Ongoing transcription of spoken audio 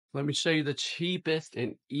Let me show you the cheapest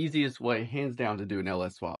and easiest way, hands down, to do an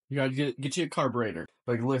LS swap. You gotta get you a carburetor.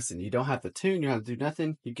 But listen, you don't have to tune, you don't have to do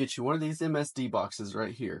nothing. You get you one of these MSD boxes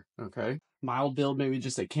right here, okay? Mild build, maybe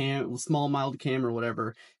just a cam, small mild cam or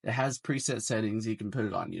whatever. It has preset settings. You can put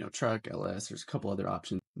it on, truck, LS. There's a couple other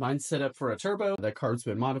options. Mine's set up for a turbo. That carb's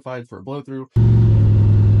been modified for a blow through.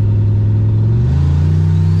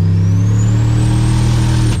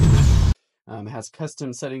 It has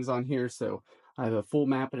custom settings on here, so I have a full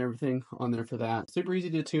map and everything on there for that. Super easy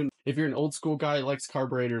to tune. If you're an old school guy who likes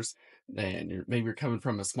carburetors and maybe you're coming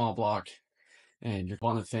from a small block and you're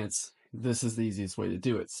on the fence, this is the easiest way to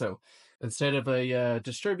do it. So instead of a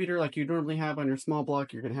distributor like you normally have on your small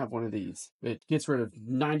block, you're going to have one of these. It gets rid of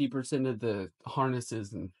 90% of the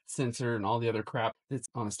harnesses and sensor and all the other crap that's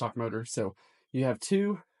on a stock motor. So you have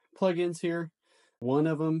two plugins here. One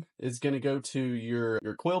of them is going to go to your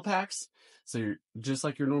coil packs. So you're just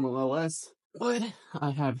like your normal LS, but I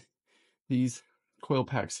have these coil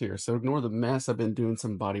packs here. So ignore the mess. I've been doing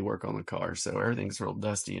some body work on the car, so everything's real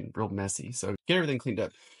dusty and real messy. So get everything cleaned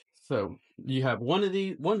up. So you have one of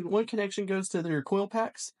the one connection goes to your coil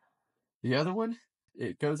packs. The other one,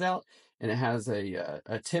 it goes out and it has a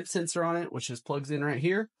tip sensor on it, which just plugs in right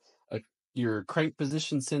here. Your crank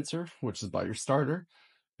position sensor, which is by your starter,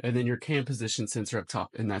 and then your cam position sensor up top,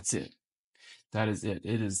 and that's it. That is it.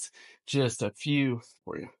 It is just a few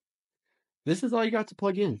for you. This is all you got to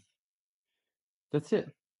plug in. That's it.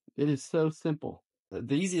 It is so simple.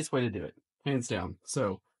 The easiest way to do it, hands down.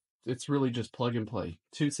 So it's really just plug and play.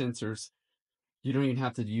 Two sensors. You don't even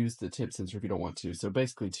have to use the tip sensor if you don't want to. So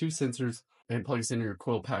basically two sensors and plugs into your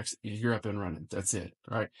coil packs. You're up and running. That's it.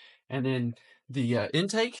 All right. And then the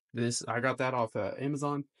intake, I got that off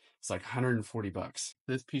Amazon. It's like 140 bucks.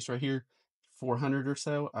 This piece right here, 400 or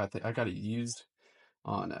so. I think I got it used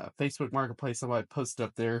on Facebook Marketplace. Somebody posted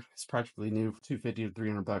up there. It's practically new, 250 to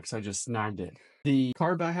 300 bucks. I just snagged it. The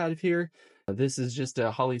carb I had here, this is just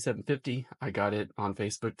a Holly 750. I got it on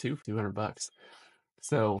Facebook too, 200 bucks.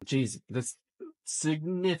 So, geez, that's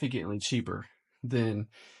significantly cheaper than,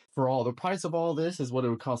 for all the price of all this is what it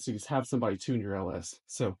would cost to just have somebody tune your LS.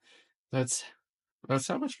 So that's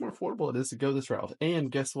how much more affordable it is to go this route.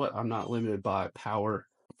 And guess what? I'm not limited by power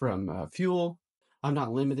from fuel. I'm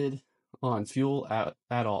not limited on fuel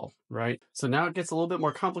at all, right? So now it gets a little bit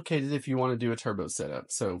more complicated if you want to do a turbo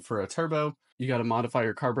setup. So for a turbo, you got to modify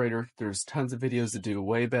your carburetor. There's tons of videos that do a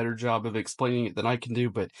way better job of explaining it than I can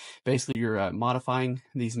do, but basically you're modifying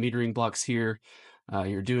these metering blocks here.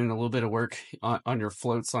 You're doing a little bit of work on your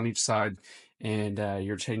floats on each side, and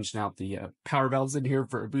you're changing out the power valves in here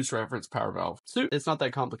for a boost reference power valve. So it's not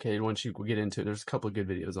that complicated once you get into it. There's a couple of good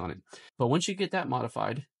videos on it. But once you get that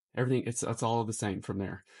modified, everything, it's all the same from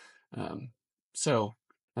there. So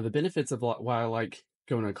the benefits of why I like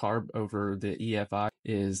going to carb over the EFI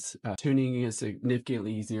is tuning is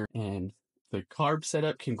significantly easier, and the carb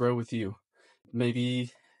setup can grow with you.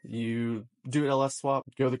 Maybe you do an LS swap,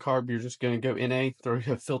 go the carb, you're just going to go NA, throw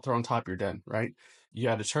a filter on top, you're done, right? You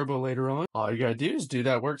add a turbo later on. All you got to do is do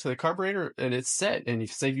that work to the carburetor and it's set. And you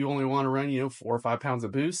say you only want to run, 4 or 5 pounds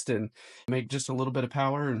of boost and make just a little bit of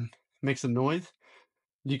power and make some noise.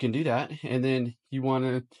 You can do that. And then you want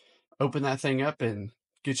to open that thing up and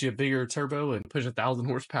get you a bigger turbo and push 1,000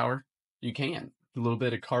 horsepower. You can. A little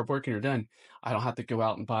bit of carb work and you're done. I don't have to go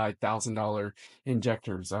out and buy $1,000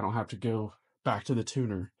 injectors. I don't have to go back to the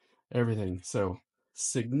tuner, everything. So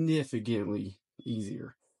significantly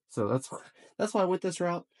easier. So that's why I went this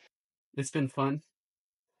route. It's been fun.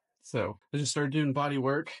 So I just started doing body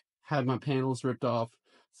work, had my panels ripped off.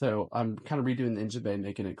 So I'm kind of redoing the engine bay,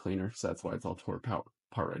 making it cleaner. So that's why it's all tore apart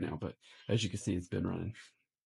right now. But as you can see, it's been running.